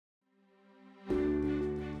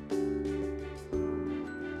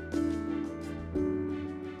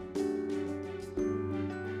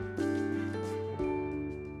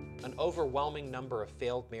overwhelming number of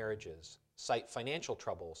failed marriages cite financial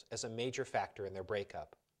troubles as a major factor in their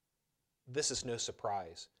breakup. This is no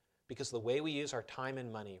surprise, because the way we use our time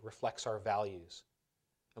and money reflects our values.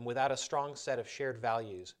 And without a strong set of shared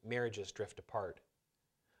values, marriages drift apart.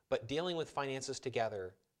 But dealing with finances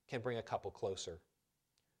together can bring a couple closer.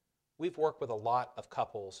 We've worked with a lot of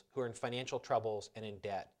couples who are in financial troubles and in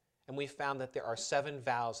debt, and we've found that there are 7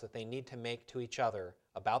 vows that they need to make to each other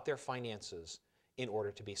about their finances in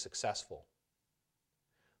order to be successful.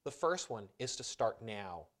 The first one is to start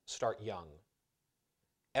now, start young.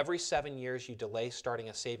 Every 7 years you delay starting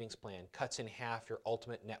a savings plan cuts in half your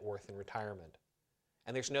ultimate net worth in retirement.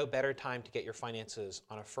 And there's no better time to get your finances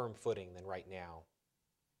on a firm footing than right now.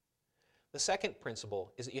 The second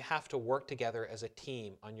principle is that you have to work together as a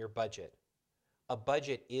team on your budget. A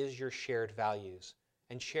budget is your shared values,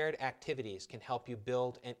 and shared activities can help you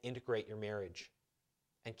build and integrate your marriage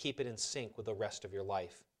and keep it in sync with the rest of your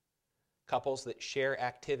life. Couples that share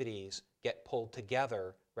activities get pulled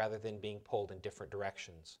together rather than being pulled in different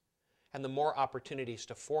directions. And the more opportunities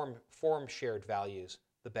to form shared values,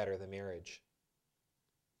 the better the marriage.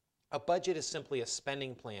 A budget is simply a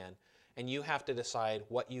spending plan, and you have to decide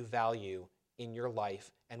what you value in your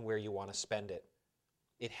life and where you want to spend it.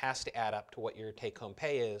 It has to add up to what your take-home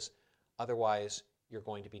pay is, otherwise you're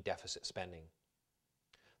going to be deficit spending.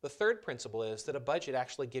 The third principle is that a budget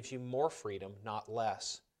actually gives you more freedom, not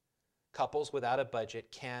less. Couples without a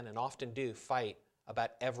budget can and often do fight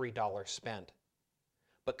about every dollar spent.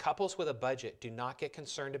 But couples with a budget do not get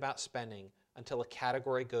concerned about spending until a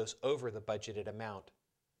category goes over the budgeted amount.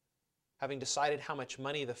 Having decided how much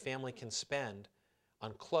money the family can spend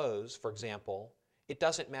on clothes, for example, it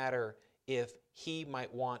doesn't matter if he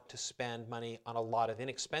might want to spend money on a lot of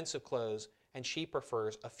inexpensive clothes and she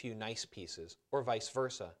prefers a few nice pieces, or vice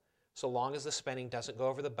versa. So long as the spending doesn't go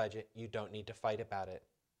over the budget, you don't need to fight about it.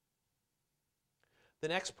 The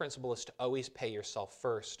next principle is to always pay yourself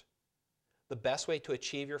first. The best way to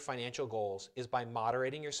achieve your financial goals is by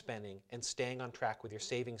moderating your spending and staying on track with your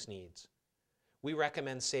savings needs. We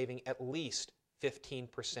recommend saving at least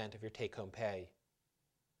 15% of your take-home pay.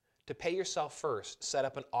 To pay yourself first, set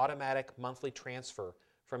up an automatic monthly transfer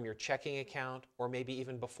from your checking account, or maybe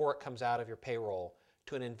even before it comes out of your payroll,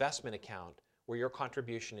 to an investment account where your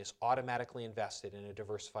contribution is automatically invested in a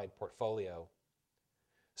diversified portfolio.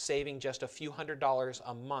 Saving just a few $100s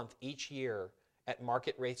a month each year at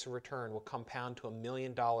market rates of return will compound to $1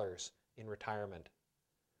 million in retirement.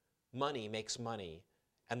 Money makes money,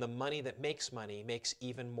 and the money that makes money makes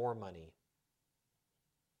even more money.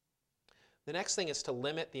 The next thing is to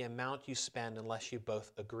limit the amount you spend unless you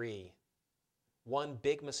both agree. One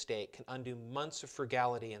big mistake can undo months of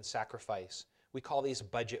frugality and sacrifice. We call these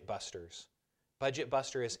budget busters. Budget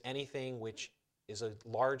buster is anything which is a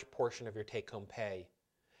large portion of your take-home pay.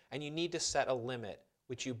 And you need to set a limit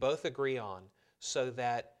which you both agree on so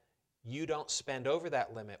that you don't spend over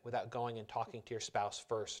that limit without going and talking to your spouse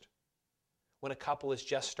first. When a couple is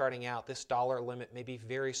just starting out, this dollar limit may be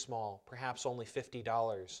very small, perhaps only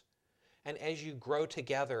 $50. And as you grow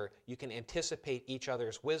together, you can anticipate each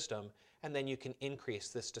other's wisdom, and then you can increase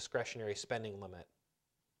this discretionary spending limit.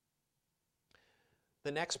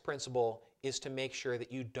 The next principle is to make sure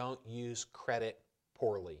that you don't use credit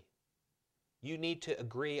poorly. You need to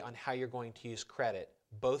agree on how you're going to use credit.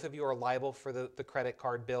 Both of you are liable for the credit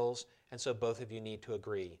card bills, and so both of you need to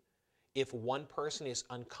agree. If one person is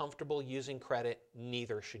uncomfortable using credit,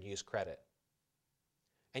 neither should use credit.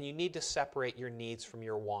 And you need to separate your needs from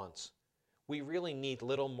your wants. We really need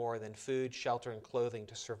little more than food, shelter, and clothing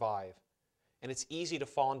to survive. And it's easy to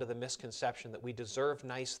fall into the misconception that we deserve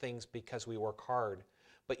nice things because we work hard,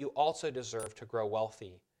 but you also deserve to grow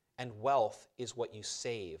wealthy. And wealth is what you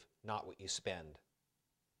save, not what you spend.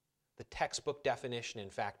 The textbook definition,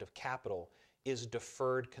 in fact, of capital is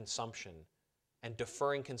deferred consumption. And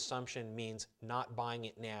deferring consumption means not buying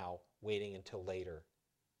it now, waiting until later.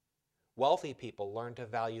 Wealthy people learn to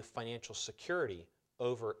value financial security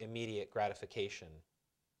over immediate gratification.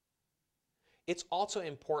 It's also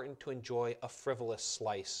important to enjoy a frivolous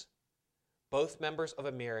slice. Both members of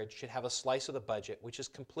a marriage should have a slice of the budget which is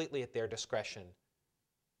completely at their discretion,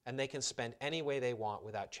 and they can spend any way they want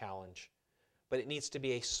without challenge. But it needs to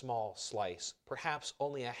be a small slice, perhaps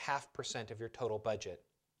only 0.5% of your total budget.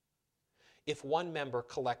 If one member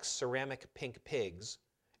collects ceramic pink pigs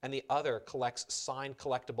and the other collects signed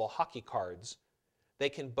collectible hockey cards, they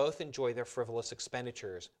can both enjoy their frivolous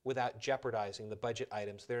expenditures without jeopardizing the budget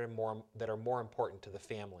items that are more important to the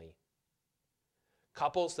family.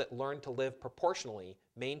 Couples that learn to live proportionally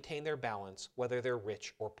maintain their balance whether they're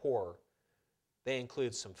rich or poor. They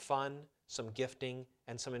include some fun, some gifting,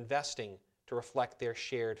 and some investing to reflect their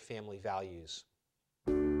shared family values.